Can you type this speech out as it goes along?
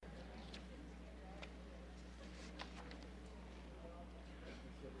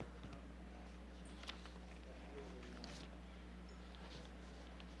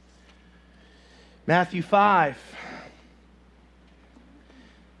Matthew 5.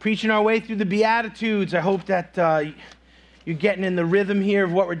 Preaching our way through the Beatitudes. I hope that you're getting in the rhythm here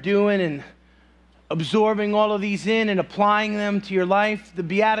of what we're doing and absorbing all of these in and applying them to your life. The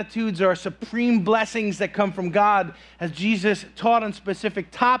Beatitudes are supreme blessings that come from God. As Jesus taught on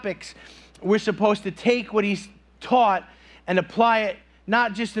specific topics, we're supposed to take what he's taught and apply it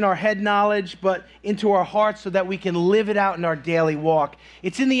not just in our head knowledge, but into our hearts so that we can live it out in our daily walk.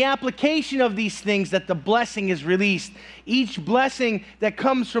 It's in the application of these things that the blessing is released. Each blessing that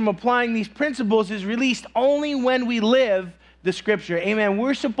comes from applying these principles is released only when we live the Scripture. Amen.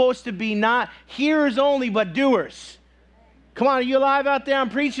 We're supposed to be not hearers only, but doers. Come on, are you alive out there?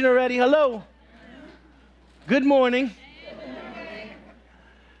 I'm preaching already. Hello. Good morning.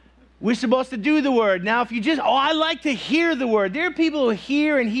 We're supposed to do the word. Now, if you just, I like to hear the word. There are people who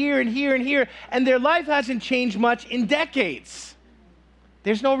hear and hear and hear and hear, and their life hasn't changed much in decades.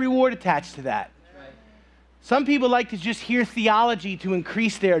 There's no reward attached to that. Some people like to just hear theology to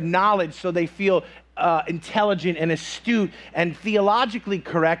increase their knowledge so they feel intelligent and astute and theologically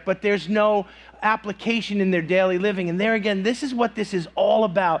correct, but there's no application in their daily living. And there again, this is what this is all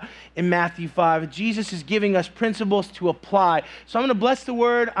about in Matthew 5. Jesus is giving us principles to apply. So I'm going to bless the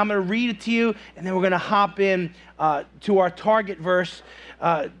word. I'm going to read it to you, and then we're going to hop in to our target verse.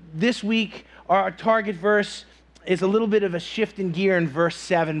 This week, our target verse is a little bit of a shift in gear in verse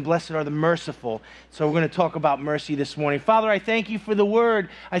 7. Blessed are the merciful. So we're going to talk about mercy this morning. Father, I thank you for the word.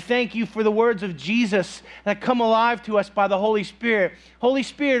 I thank you for the words of Jesus that come alive to us by the Holy Spirit. Holy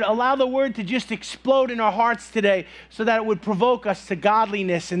Spirit, allow the word to just explode in our hearts today so that it would provoke us to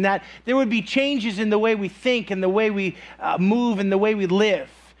godliness and that there would be changes in the way we think and the way we move and the way we live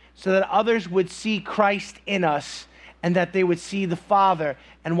so that others would see Christ in us and that they would see the Father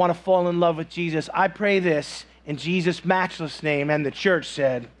and want to fall in love with Jesus. I pray this in Jesus' matchless name, and the church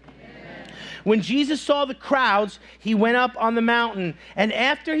said, Amen. When Jesus saw the crowds, he went up on the mountain, and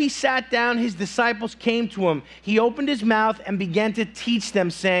after he sat down, his disciples came to him. He opened his mouth and began to teach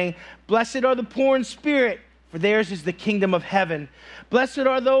them, saying, Blessed are the poor in spirit, for theirs is the kingdom of heaven. Blessed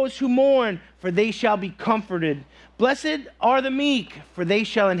are those who mourn, for they shall be comforted. Blessed are the meek, for they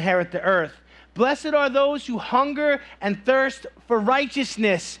shall inherit the earth. Blessed are those who hunger and thirst for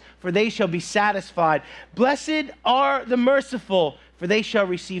righteousness, for they shall be satisfied. Blessed are the merciful, for they shall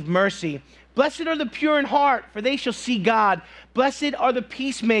receive mercy. Blessed are the pure in heart, for they shall see God. Blessed are the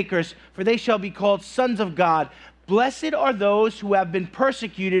peacemakers, for they shall be called sons of God. Blessed are those who have been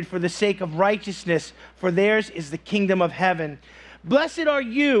persecuted for the sake of righteousness, for theirs is the kingdom of heaven. Blessed are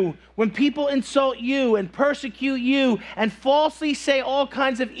you when people insult you and persecute you and falsely say all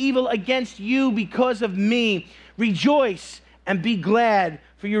kinds of evil against you because of me. Rejoice and be glad,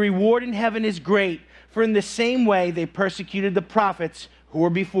 for your reward in heaven is great. For in the same way they persecuted the prophets who were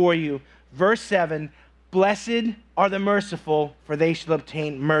before you. Verse 7, Blessed are the merciful, for they shall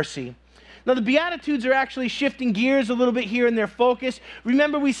obtain mercy. Now, the Beatitudes are actually shifting gears a little bit here in their focus.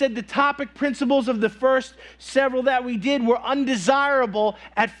 Remember, we said the topic principles of the first several that we did were undesirable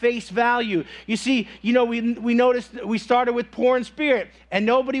at face value. You see, we noticed we started with poor in spirit, and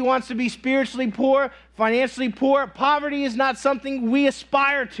nobody wants to be spiritually poor, financially poor. Poverty is not something we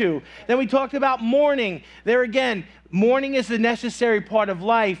aspire to. Then we talked about mourning. There again, mourning is a necessary part of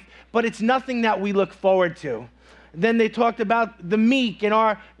life, but it's nothing that we look forward to. Then they talked about the meek, and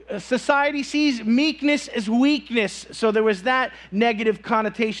our society sees meekness as weakness, so there was that negative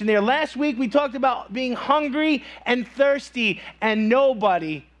connotation there. Last week we talked about being hungry and thirsty, and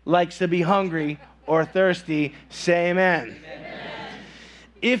nobody likes to be hungry or thirsty. Say amen. Amen.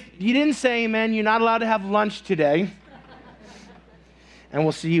 If you didn't say amen, you're not allowed to have lunch today, and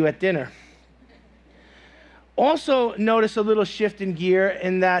we'll see you at dinner. Also notice a little shift in gear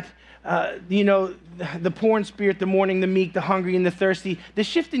in that the poor in spirit, the mourning, the meek, the hungry, and the thirsty. The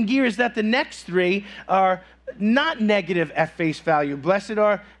shift in gear is that the next three are not negative at face value. Blessed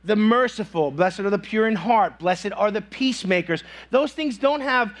are the merciful. Blessed are the pure in heart. Blessed are the peacemakers. Those things don't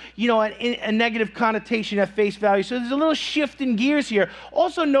have, a negative connotation at face value. So there's a little shift in gears here.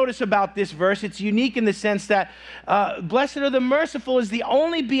 Also notice about this verse, it's unique in the sense that blessed are the merciful is the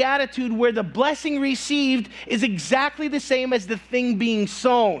only beatitude where the blessing received is exactly the same as the thing being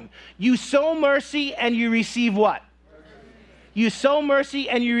sown. You sow mercy and you receive what? Mercy. You sow mercy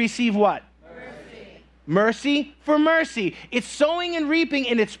and you receive what? Mercy for mercy. It's sowing and reaping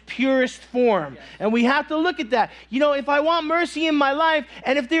in its purest form. And we have to look at that. You know, if I want mercy in my life,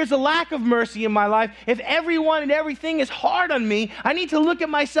 and if there's a lack of mercy in my life, if everyone and everything is hard on me, I need to look at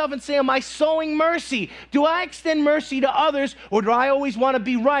myself and say, am I sowing mercy? Do I extend mercy to others, or do I always want to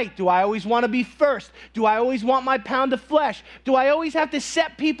be right? Do I always want to be first? Do I always want my pound of flesh? Do I always have to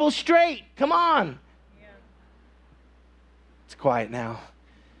set people straight? Come on. Yeah. It's quiet now.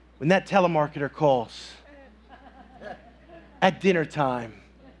 When that telemarketer calls at dinner time,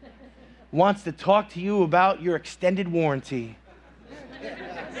 wants to talk to you about your extended warranty.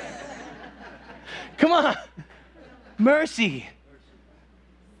 Come on. Mercy.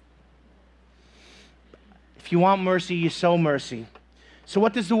 If you want mercy, you sow mercy. So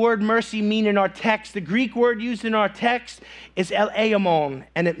what does the word mercy mean in our text? The Greek word used in our text is eleemon,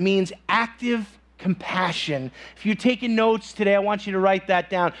 and it means active compassion. If you're taking notes today, I want you to write that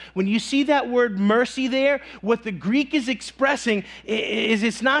down. When you see that word mercy there, what the Greek is expressing is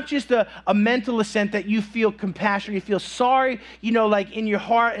it's not just a mental assent that you feel compassion, you feel sorry, you know, like in your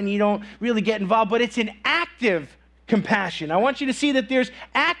heart, and you don't really get involved, but it's an active compassion. I want you to see that there's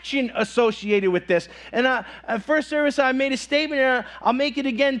action associated with this. And at first service, I made a statement, and I'll make it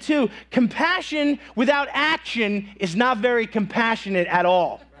again too. Compassion without action is not very compassionate at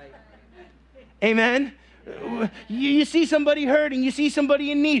all. Amen? You see somebody hurting. You see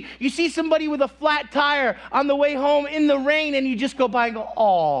somebody in need. You see somebody with a flat tire on the way home in the rain, and you just go by and go,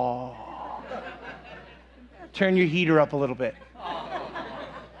 "Aw." Turn your heater up a little bit.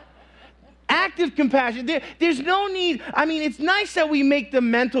 Active compassion. There's no need. I mean, it's nice that we make the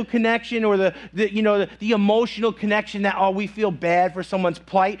mental connection or the emotional connection that, oh, we feel bad for someone's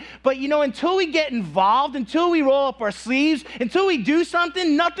plight. But, you know, until we get involved, until we roll up our sleeves, until we do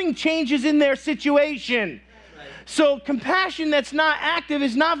something, nothing changes in their situation. So compassion that's not active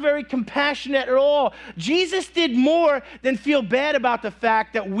is not very compassionate at all. Jesus did more than feel bad about the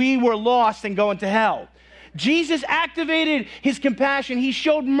fact that we were lost and going to hell. Jesus activated his compassion. He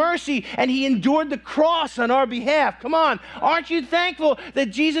showed mercy, and he endured the cross on our behalf. Come on. Aren't you thankful that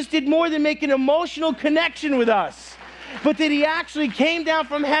Jesus did more than make an emotional connection with us, but that he actually came down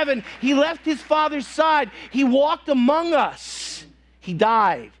from heaven? He left his Father's side. He walked among us. He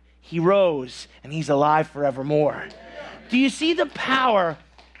died. He rose, and he's alive forevermore. Do you see the power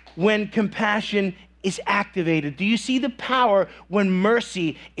when compassion is activated? Do you see the power when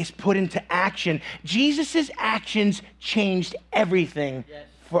mercy is put into action? Jesus' actions changed everything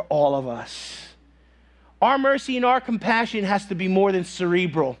for all of us. Our mercy and our compassion has to be more than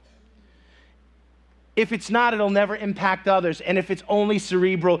cerebral. If it's not, it'll never impact others. And if it's only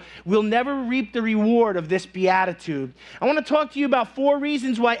cerebral, we'll never reap the reward of this beatitude. I want to talk to you about 4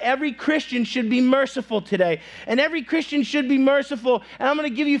 reasons why every Christian should be merciful today. And every Christian should be merciful. And I'm going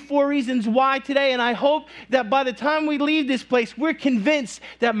to give you 4 reasons why today. And I hope that by the time we leave this place, we're convinced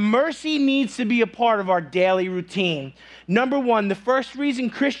that mercy needs to be a part of our daily routine. Number 1, the first reason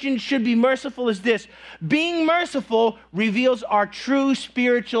Christians should be merciful is this: being merciful reveals our true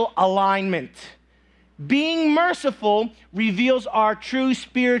spiritual alignment. Being merciful reveals our true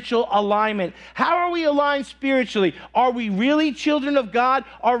spiritual alignment. How are we aligned spiritually? Are we really children of God?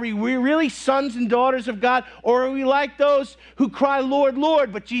 Are we really sons and daughters of God? Or are we like those who cry, "Lord,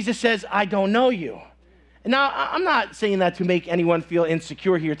 Lord," but Jesus says, "I don't know you"? And now, I'm not saying that to make anyone feel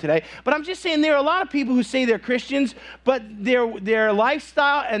insecure here today, but I'm just saying there are a lot of people who say they're Christians, but their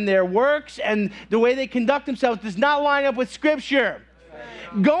lifestyle and their works and the way they conduct themselves does not line up with Scripture.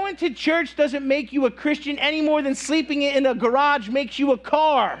 Going to church doesn't make you a Christian any more than sleeping in a garage makes you a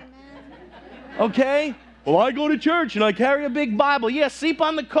car. Okay? Well, I go to church and I carry a big Bible. Yeah, sleep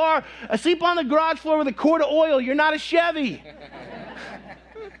on the garage floor with a quart of oil. You're not a Chevy.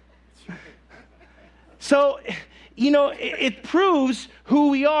 So, you know, it proves who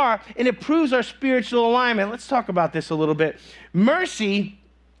we are, and it proves our spiritual alignment. Let's talk about this a little bit. Mercy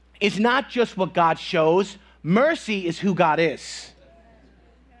is not just what God shows. Mercy is who God is.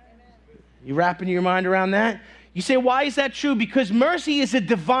 You wrapping your mind around that? You say, why is that true? Because mercy is a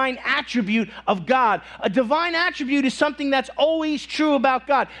divine attribute of God. A divine attribute is something that's always true about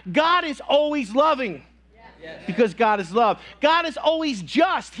God. God is always loving because God is love. God is always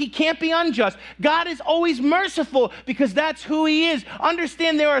just. He can't be unjust. God is always merciful because that's who he is.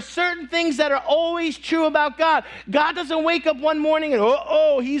 Understand, there are certain things that are always true about God. God doesn't wake up one morning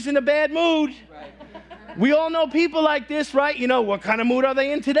and, he's in a bad mood. Right. We all know people like this, right? You know, what kind of mood are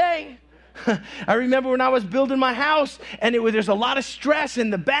they in today? I remember when I was building my house, and there's a lot of stress in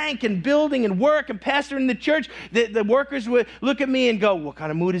the bank and building and work and pastoring the church. The workers would look at me and go, "What kind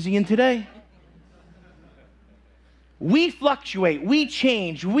of mood is he in today?" We fluctuate, we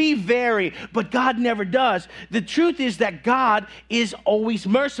change, we vary, but God never does. The truth is that God is always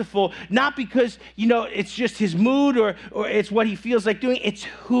merciful, not because, it's just his mood or it's what he feels like doing. It's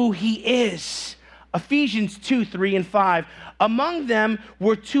who he is. Ephesians 2:3-5. Among them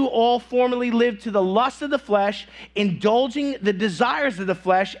were two all formerly lived to the lust of the flesh, indulging the desires of the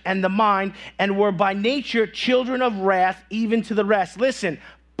flesh and the mind, and were by nature children of wrath, even to the rest. Listen.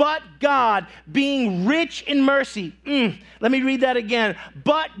 But God, being rich in mercy, let me read that again.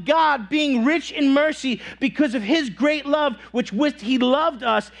 But God, being rich in mercy, because of his great love, which with he loved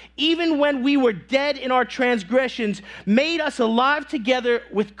us, even when we were dead in our transgressions, made us alive together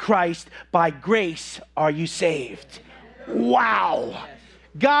with Christ. By grace are you saved. Wow.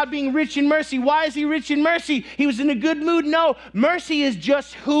 God being rich in mercy. Why is he rich in mercy? He was in a good mood? No. Mercy is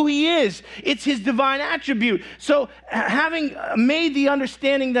just who he is. It's his divine attribute. So having made the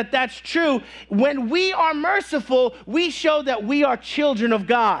understanding that that's true, when we are merciful, we show that we are children of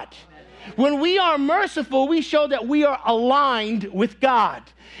God. When we are merciful, we show that we are aligned with God.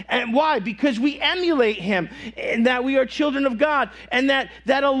 And why? Because we emulate him, and that we are children of God. And that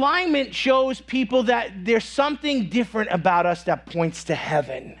alignment shows people that there's something different about us that points to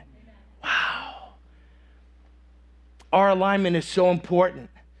heaven. Wow. Our alignment is so important.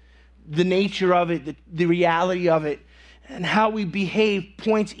 The nature of it, the reality of it, and how we behave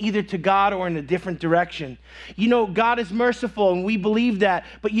points either to God or in a different direction. God is merciful, and we believe that.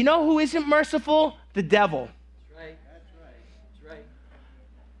 But you know who isn't merciful? The devil.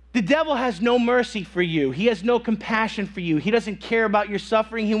 The devil has no mercy for you. He has no compassion for you. He doesn't care about your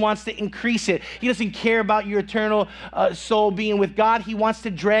suffering. He wants to increase it. He doesn't care about your eternal soul being with God. He wants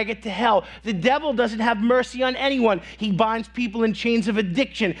to drag it to hell. The devil doesn't have mercy on anyone. He binds people in chains of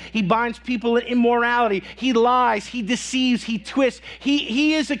addiction. He binds people in immorality. He lies. He deceives. He twists.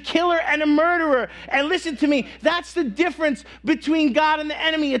 He is a killer and a murderer. And listen to me, that's the difference between God and the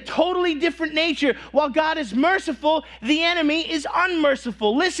enemy, a totally different nature. While God is merciful, the enemy is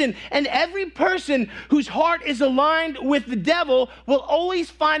unmerciful. Listen, and every person whose heart is aligned with the devil will always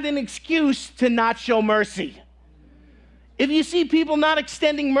find an excuse to not show mercy. If you see people not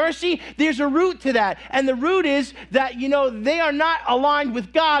extending mercy, there's a root to that. And the root is that, they are not aligned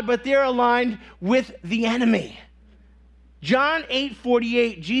with God, but they're aligned with the enemy. John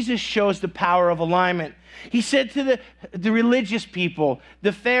 8:48, Jesus shows the power of alignment. He said to the religious people,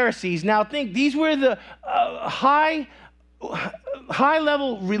 the Pharisees, now think, these were the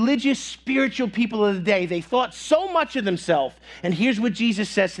high-level religious, spiritual people of the day. They thought so much of themselves. And here's what Jesus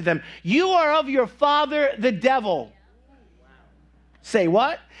says to them. You are of your father, the devil. Say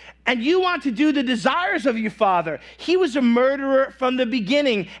what? And you want to do the desires of your father. He was a murderer from the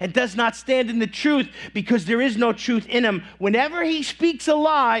beginning and does not stand in the truth because there is no truth in him. Whenever he speaks a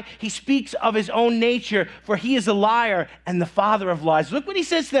lie, he speaks of his own nature, for he is a liar and the father of lies. Look what he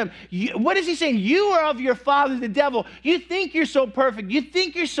says to them. What is he saying? You are of your father, the devil. You think you're so perfect. You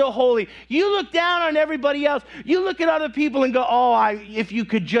think you're so holy. You look down on everybody else. You look at other people and go, if you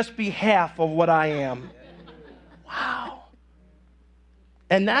could just be half of what I am. Wow.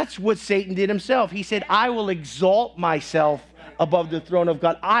 And that's what Satan did himself. He said, I will exalt myself above the throne of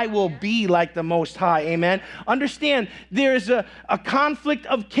God. I will be like the Most High. Amen. Understand, there's a conflict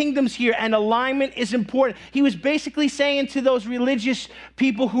of kingdoms here, and alignment is important. He was basically saying to those religious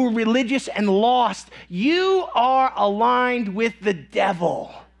people who were religious and lost, you are aligned with the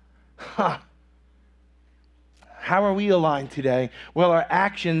devil. How are we aligned today? Well, our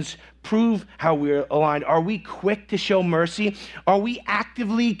actions prove how we're aligned. Are we quick to show mercy? Are we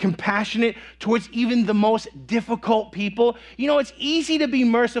actively compassionate towards even the most difficult people? It's easy to be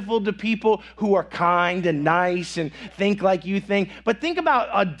merciful to people who are kind and nice and think like you think, but think about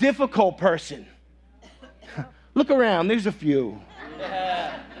a difficult person. Look around, there's a few.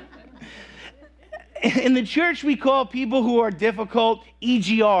 In the church, we call people who are difficult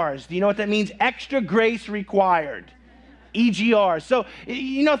EGRs. Do you know what that means? Extra grace required. EGR. So,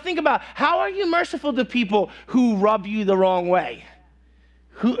 think about, how are you merciful to people who rub you the wrong way?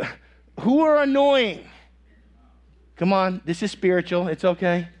 Who are annoying? Come on, this is spiritual. It's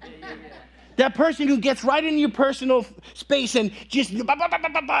okay. That person who gets right in your personal space and just,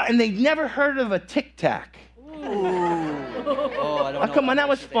 and they've never heard of a Tic Tac. Come on, that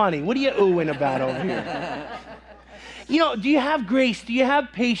was funny. What are you oohing about over here? Do you have grace? Do you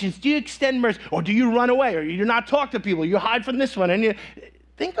have patience? Do you extend mercy? Or do you run away? Or you not talk to people? You hide from this one. And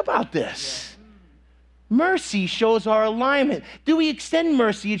think about this. Yeah. Mercy shows our alignment. Do we extend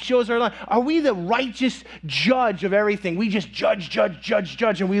mercy? It shows our alignment. Are we the righteous judge of everything? We just judge,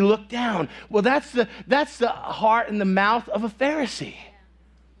 and we look down. Well, that's the heart and the mouth of a Pharisee.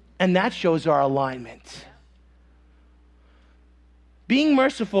 And that shows our alignment. Being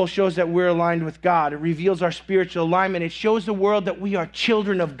merciful shows that we're aligned with God. It reveals our spiritual alignment. It shows the world that we are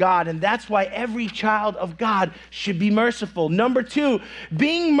children of God, and that's why every child of God should be merciful. Number two,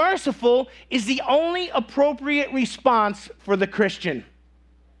 being merciful is the only appropriate response for the Christian.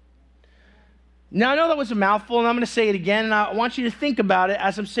 Now, I know that was a mouthful, and I'm going to say it again, and I want you to think about it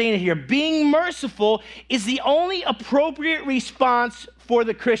as I'm saying it here. Being merciful is the only appropriate response for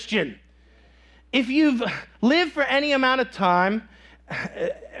the Christian. If you've lived for any amount of time,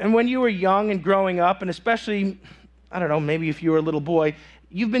 and when you were young and growing up, and especially, I don't know, maybe if you were a little boy,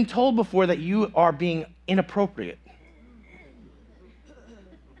 you've been told before that you are being inappropriate.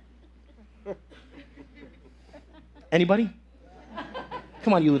 Anybody?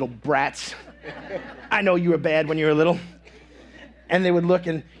 Come on, you little brats. I know you were bad when you were little. And they would look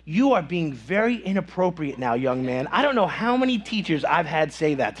and, you are being very inappropriate now, young man. I don't know how many teachers I've had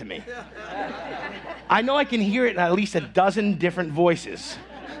say that to me. I know I can hear it in at least a dozen different voices.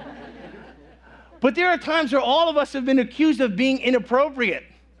 But there are times where all of us have been accused of being inappropriate.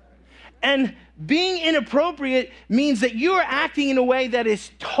 And being inappropriate means that you are acting in a way that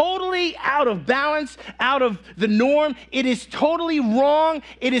is totally out of balance, out of the norm. It is totally wrong.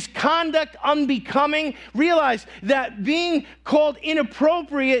 It is conduct unbecoming. Realize that being called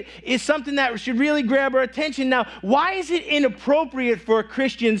inappropriate is something that should really grab our attention. Now, why is it inappropriate for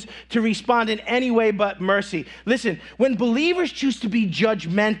Christians to respond in any way but mercy? Listen, when believers choose to be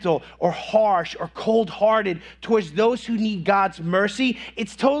judgmental or harsh or cold-hearted towards those who need God's mercy,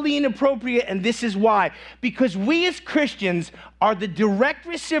 it's totally inappropriate, and this is why. Because we as Christians are the direct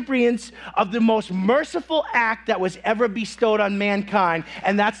recipients of the most merciful act that was ever bestowed on mankind,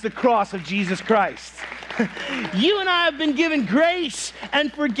 and that's the cross of Jesus Christ. You and I have been given grace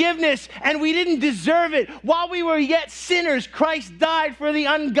and forgiveness, and we didn't deserve it. While we were yet sinners, Christ died for the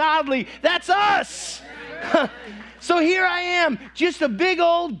ungodly. That's us. So here I am, just a big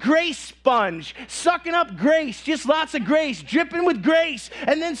old grace sponge, sucking up grace, just lots of grace, dripping with grace.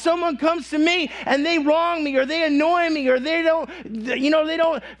 And then someone comes to me and they wrong me, or they annoy me, or they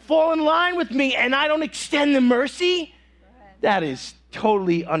don't fall in line with me, and I don't extend the mercy. That is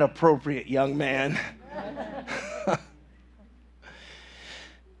totally inappropriate, young man.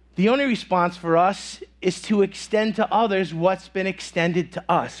 The only response for us is to extend to others what's been extended to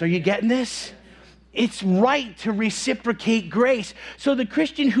us. Are you getting this? It's right to reciprocate grace. So the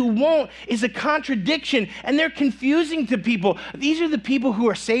Christian who won't is a contradiction, and they're confusing to people. These are the people who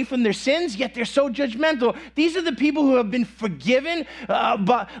are saved from their sins, yet they're so judgmental. These are the people who have been forgiven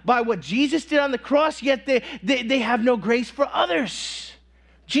by what Jesus did on the cross, yet they have no grace for others.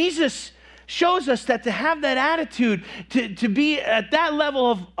 Jesus shows us that to have that attitude, to be at that level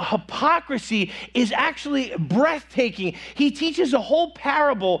of hypocrisy is actually breathtaking. He teaches a whole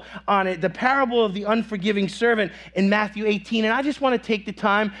parable on it, the parable of the unforgiving servant in Matthew 18. And I just want to take the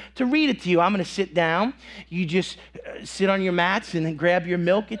time to read it to you. I'm going to sit down. You just sit on your mats and then grab your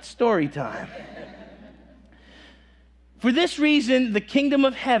milk. It's story time. For this reason, the kingdom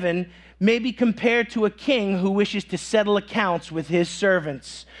of heaven may be compared to a king who wishes to settle accounts with his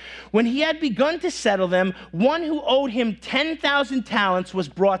servants. When he had begun to settle them, one who owed him 10,000 talents was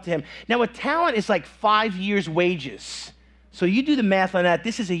brought to him. Now, a talent is like 5 years' wages. So you do the math on that.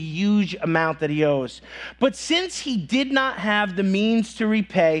 This is a huge amount that he owes. But since he did not have the means to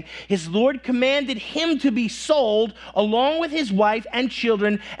repay, his Lord commanded him to be sold along with his wife and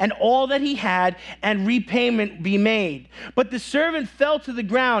children and all that he had, and repayment be made. But the servant fell to the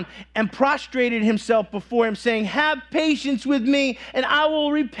ground and prostrated himself before him, saying, "Have patience with me, and I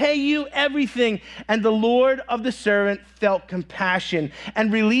will repay you everything." And the Lord of the servant felt compassion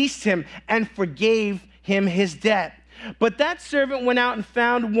and released him and forgave him his debt. But that servant went out and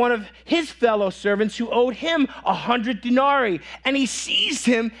found one of his fellow servants who owed him 100 denarii. And he seized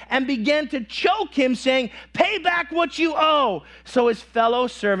him and began to choke him, saying, "Pay back what you owe." So his fellow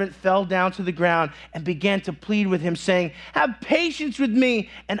servant fell down to the ground and began to plead with him, saying, "Have patience with me,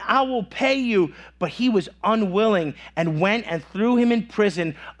 and I will pay you." But he was unwilling and went and threw him in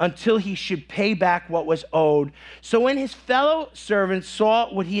prison until he should pay back what was owed. So when his fellow servants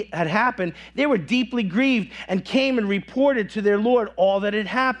saw what had happened, they were deeply grieved and came and reported to their Lord all that had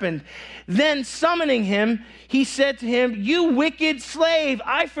happened. Then summoning him, he said to him, "You wicked slave,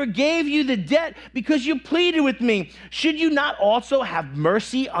 I forgave you the debt because you pleaded with me. Should you not also have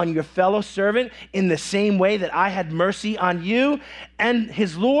mercy on your fellow servant in the same way that I had mercy on you?" And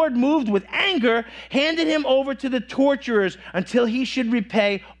his Lord, moved with anger, handed him over to the torturers until he should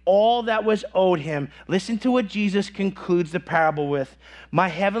repay all that was owed him. Listen to what Jesus concludes the parable with. "My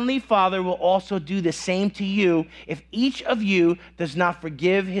heavenly Father will also do the same to you if each of you does not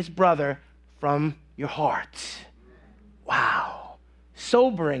forgive his brother from your heart." Wow.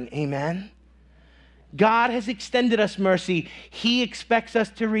 sobering, amen? God has extended us mercy. He expects us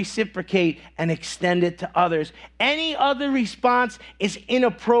to reciprocate and extend it to others. Any other response is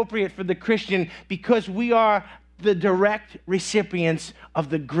inappropriate for the Christian because we are the direct recipients of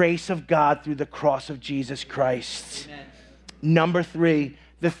the grace of God through the cross of Jesus Christ. Amen. Number 3,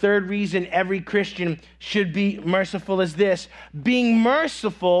 the third reason every Christian should be merciful is this: being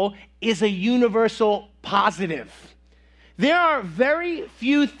merciful is a universal positive. There are very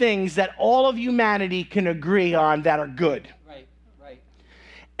few things that all of humanity can agree on that are good. Right.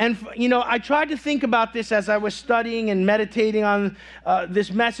 And, I tried to think about this as I was studying and meditating on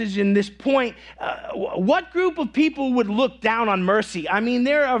this message and this point. What group of people would look down on mercy? I mean,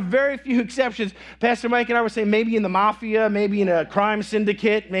 there are very few exceptions. Pastor Mike and I were saying maybe in the mafia, maybe in a crime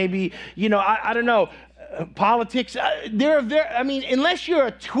syndicate, maybe, I don't know, politics. Unless you're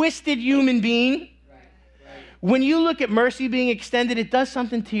a twisted human being, when you look at mercy being extended, it does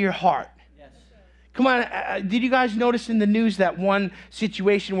something to your heart. Yes. Come on, did you guys notice in the news that one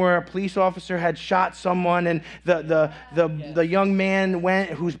situation where a police officer had shot someone and the young man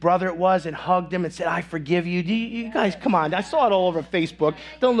went, whose brother it was, and hugged him and said, "I forgive you"? You guys, come on. I saw it all over Facebook.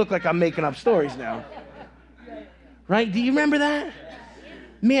 Don't look like I'm making up stories now. Right? Do you remember that?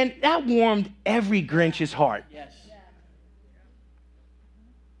 Man, that warmed every Grinch's heart. Yes.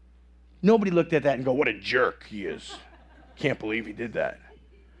 Nobody looked at that and go, "What a jerk he is. Can't believe he did that."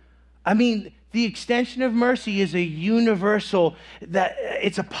 I mean, the extension of mercy is a universal, that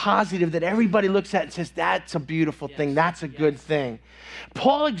it's a positive that everybody looks at and says, that's a beautiful thing. That's a good thing.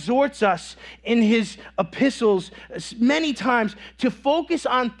 Paul exhorts us in his epistles many times to focus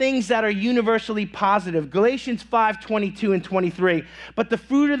on things that are universally positive. Galatians 5:22 and 23. But the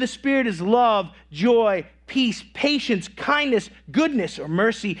fruit of the Spirit is love, joy, peace, patience, kindness, goodness or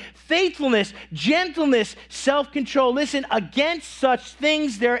mercy, faithfulness, gentleness, self-control. Listen, against such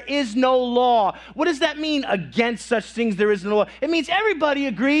things there is no law. What does that mean, against such things there is no law? It means everybody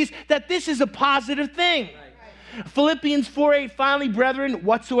agrees that this is a positive thing. Philippians 4:8, finally, brethren,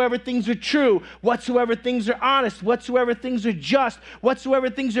 whatsoever things are true, whatsoever things are honest, whatsoever things are just, whatsoever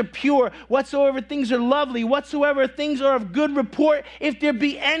things are pure, whatsoever things are lovely, whatsoever things are of good report, if there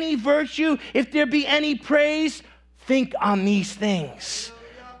be any virtue, if there be any praise, think on these things.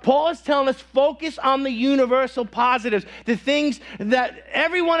 Paul is telling us, focus on the universal positives, the things that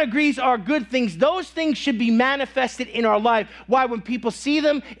everyone agrees are good things. Those things should be manifested in our life. Why? When people see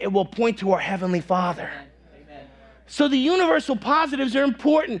them, it will point to our Heavenly Father. So the universal positives are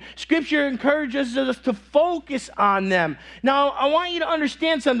important. Scripture encourages us to focus on them. Now, I want you to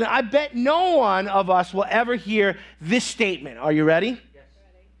understand something. I bet no one of us will ever hear this statement. Are you ready? Yes.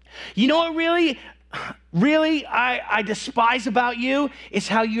 You know what really I despise about you is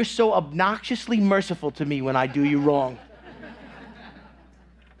how you're so obnoxiously merciful to me when I do you wrong.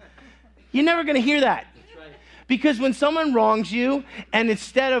 You're never going to hear that. Because when someone wrongs you, and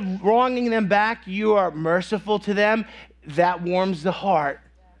instead of wronging them back, you are merciful to them, that warms the heart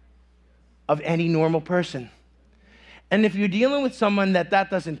of any normal person. And if you're dealing with someone that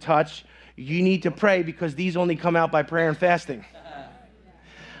doesn't touch, you need to pray, because these only come out by prayer and fasting.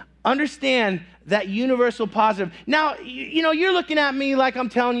 Understand that universal positive. Now, you're looking at me like I'm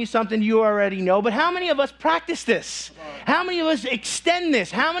telling you something you already know, but how many of us practice this? How many of us extend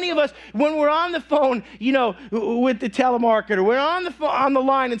this? How many of us, when we're on the phone, with the telemarketer, we're on the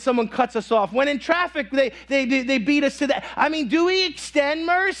line and someone cuts us off, when in traffic they beat us to that. I mean, do we extend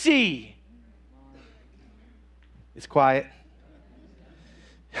mercy? It's quiet.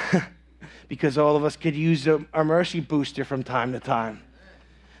 Because all of us could use a mercy booster from time to time.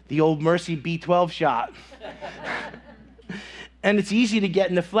 The old Mercy B12 shot. And it's easy to get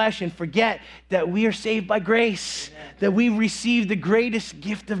in the flesh and forget that we are saved by grace, that we received the greatest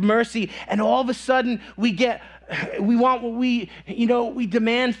gift of mercy, and all of a sudden we want what we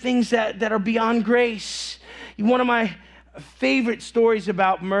demand things that are beyond grace. One of my favorite stories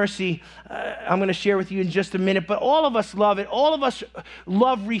about mercy, I'm going to share with you in just a minute, but all of us love it. All of us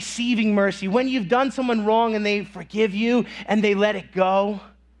love receiving mercy. When you've done someone wrong and they forgive you and they let it go.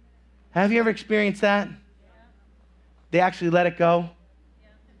 Have you ever experienced that? Yeah. They actually let it go? Yeah.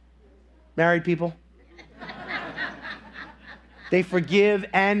 Married people? They forgive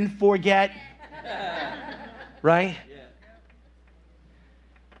and forget. Right? Yeah.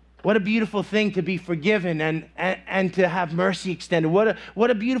 What a beautiful thing to be forgiven and to have mercy extended.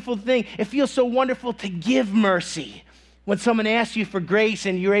 What a beautiful thing. It feels so wonderful to give mercy. When someone asks you for grace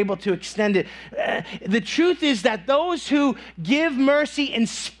and you're able to extend it. The truth is that those who give mercy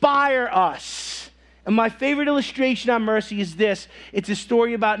inspire us. And my favorite illustration on mercy is this. It's a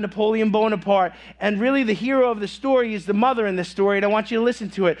story about Napoleon Bonaparte. And really the hero of the story is the mother in the story, and I want you to listen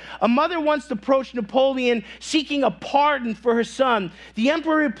to it. A mother once approached Napoleon seeking a pardon for her son. The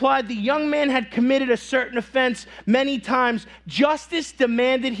emperor replied the young man had committed a certain offense many times. Justice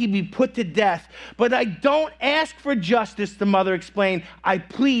demanded he be put to death. But I don't ask for justice, the mother explained. I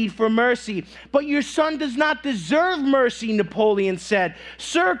plead for mercy. But your son does not deserve mercy, Napoleon said.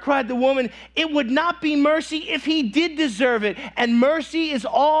 Sir, cried the woman, it would not be mercy if he did deserve it, and mercy is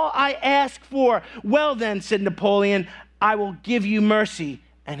all I ask for. Well then, said Napoleon, I will give you mercy.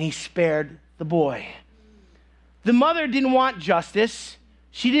 And he spared the boy. The mother didn't want justice.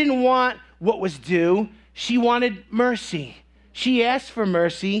 She didn't want what was due. She wanted mercy. She asked for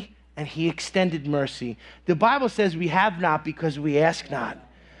mercy, and he extended mercy. The Bible says we have not because we ask not.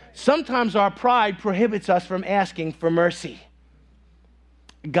 Sometimes our pride prohibits us from asking for mercy.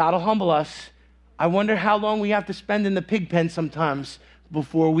 God will humble us. I wonder how long we have to spend in the pig pen sometimes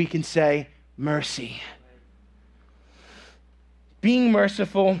before we can say mercy. Being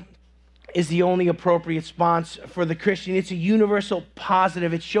merciful is the only appropriate response for the Christian. It's a universal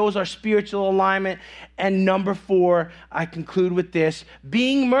positive. It shows our spiritual alignment. And number 4, I conclude with this.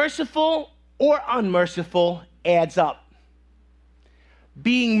 Being merciful or unmerciful adds up.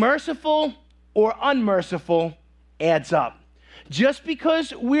 Being merciful or unmerciful adds up. Just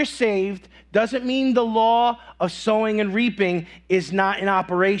because we're saved doesn't mean the law of sowing and reaping is not in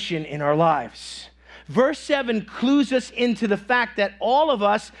operation in our lives. Verse 7 clues us into the fact that all of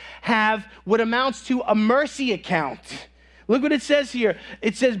us have what amounts to a mercy account. Look what it says here.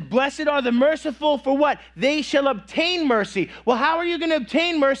 It says, blessed are the merciful for what? They shall obtain mercy. Well, how are you going to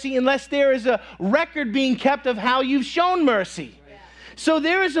obtain mercy unless there is a record being kept of how you've shown mercy? So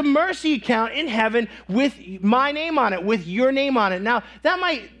there is a mercy account in heaven with my name on it, with your name on it. Now, that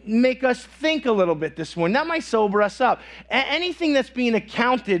might make us think a little bit this morning. That might sober us up. Anything that's being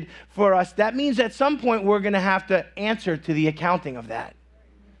accounted for us, that means at some point we're going to have to answer to the accounting of that.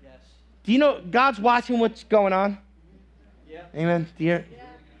 Yes. Do you know God's watching what's going on? Yeah. Amen.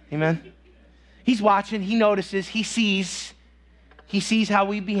 Amen. He's watching. He notices. He sees. He sees how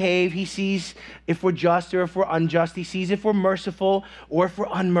we behave. He sees if we're just or if we're unjust. He sees if we're merciful or if we're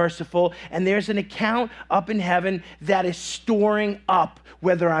unmerciful. And there's an account up in heaven that is storing up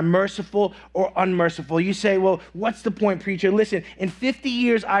whether I'm merciful or unmerciful. You say, well, what's the point, preacher? Listen, in 50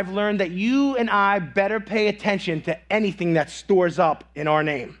 years, I've learned that you and I better pay attention to anything that stores up in our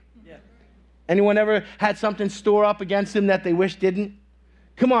name. Yeah. Anyone ever had something store up against them that they wish didn't?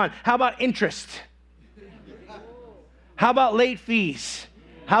 Come on, how about interest? How about late fees?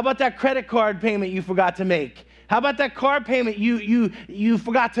 How about that credit card payment you forgot to make? How about that car payment you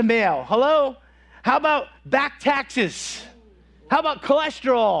forgot to mail? Hello? How about back taxes? How about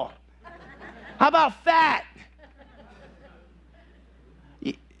cholesterol? How about fat?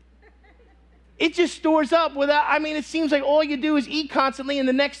 It just stores up without, it seems like all you do is eat constantly and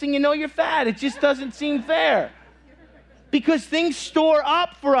the next thing you know, you're fat. It just doesn't seem fair. Because things store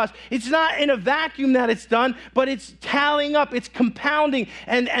up for us. It's not in a vacuum that it's done, but it's tallying up, it's compounding.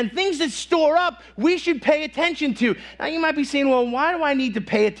 And things that store up, we should pay attention to. Now you might be saying, well, why do I need to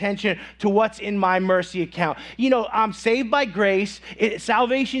pay attention to what's in my mercy account? I'm saved by grace.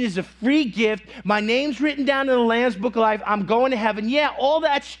 Salvation is a free gift. My name's written down in the Lamb's Book of Life. I'm going to heaven. Yeah, all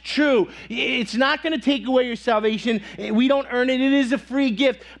that's true. It's not going to take away your salvation. We don't earn it. It is a free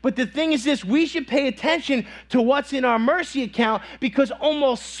gift. But the thing is this, we should pay attention to what's in our mercy account, because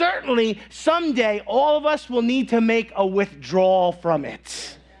almost certainly someday all of us will need to make a withdrawal from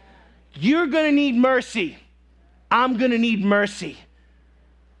it. You're going to need mercy. I'm going to need mercy.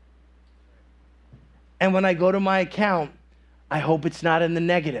 And when I go to my account, I hope it's not in the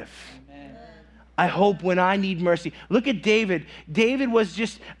negative. I hope when I need mercy. Look at David. David was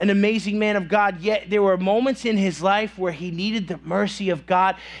just an amazing man of God, yet there were moments in his life where he needed the mercy of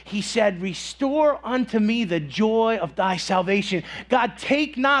God. He said, restore unto me the joy of thy salvation. God,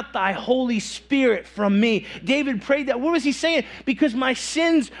 take not thy Holy Spirit from me. David prayed that. What was he saying? Because my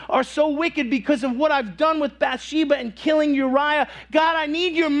sins are so wicked because of what I've done with Bathsheba and killing Uriah. God, I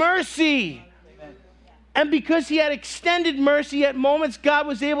need your mercy. And because he had extended mercy at moments, God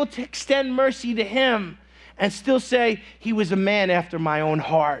was able to extend mercy to him and still say he was a man after my own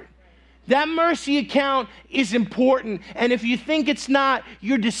heart. That mercy account is important. And if you think it's not,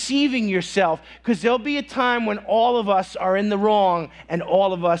 you're deceiving yourself, because there'll be a time when all of us are in the wrong and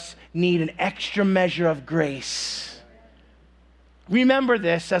all of us need an extra measure of grace. Remember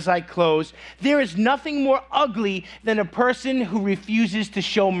this as I close. There is nothing more ugly than a person who refuses to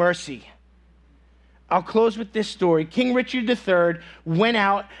show mercy. I'll close with this story. King Richard III went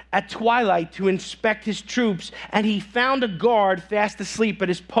out at twilight to inspect his troops, and he found a guard fast asleep at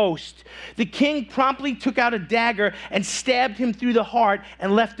his post. The king promptly took out a dagger and stabbed him through the heart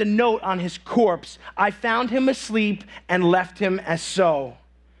and left a note on his corpse. I found him asleep and left him as so.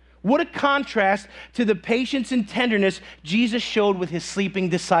 What a contrast to the patience and tenderness Jesus showed with his sleeping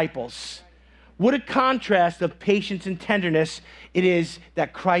disciples. What a contrast of patience and tenderness it is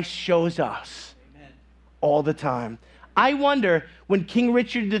that Christ shows us all the time. I wonder, when King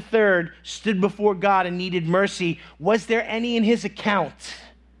Richard III stood before God and needed mercy, was there any in his account?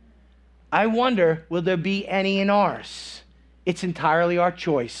 I wonder, will there be any in ours? It's entirely our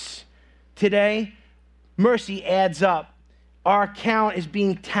choice. Today, mercy adds up. Our account is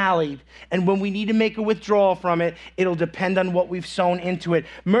being tallied, and when we need to make a withdrawal from it, it'll depend on what we've sown into it.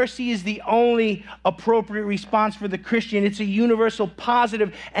 Mercy is the only appropriate response for the Christian. It's a universal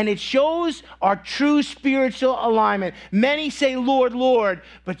positive, and it shows our true spiritual alignment. Many say, Lord, Lord,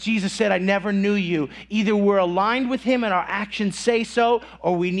 but Jesus said, I never knew you. Either we're aligned with him and our actions say so,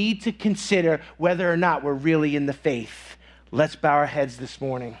 or we need to consider whether or not we're really in the faith. Let's bow our heads this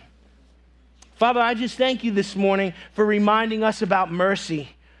morning. Father, I just thank you this morning for reminding us about mercy.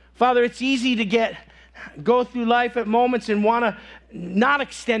 Father, it's easy to go through life at moments and want to not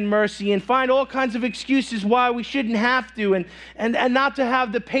extend mercy and find all kinds of excuses why we shouldn't have to, and not to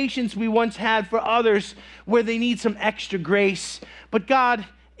have the patience we once had for others where they need some extra grace. But God,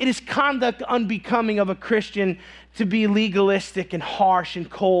 it is conduct unbecoming of a Christian to be legalistic and harsh and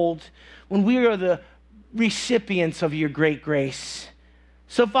cold when we are the recipients of your great grace.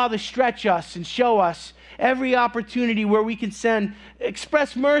 So, Father, stretch us and show us every opportunity where we can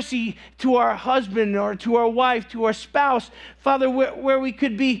express mercy to our husband or to our wife, to our spouse. Father, where we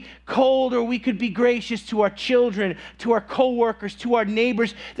could be cold or we could be gracious to our children, to our coworkers, to our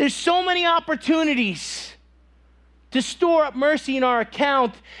neighbors. There's so many opportunities to store up mercy in our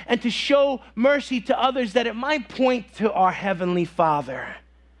account and to show mercy to others that it might point to our Heavenly Father.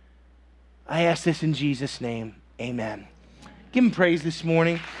 I ask this in Jesus' name. Amen. Give him praise this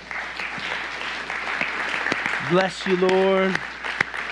morning. Bless you, Lord.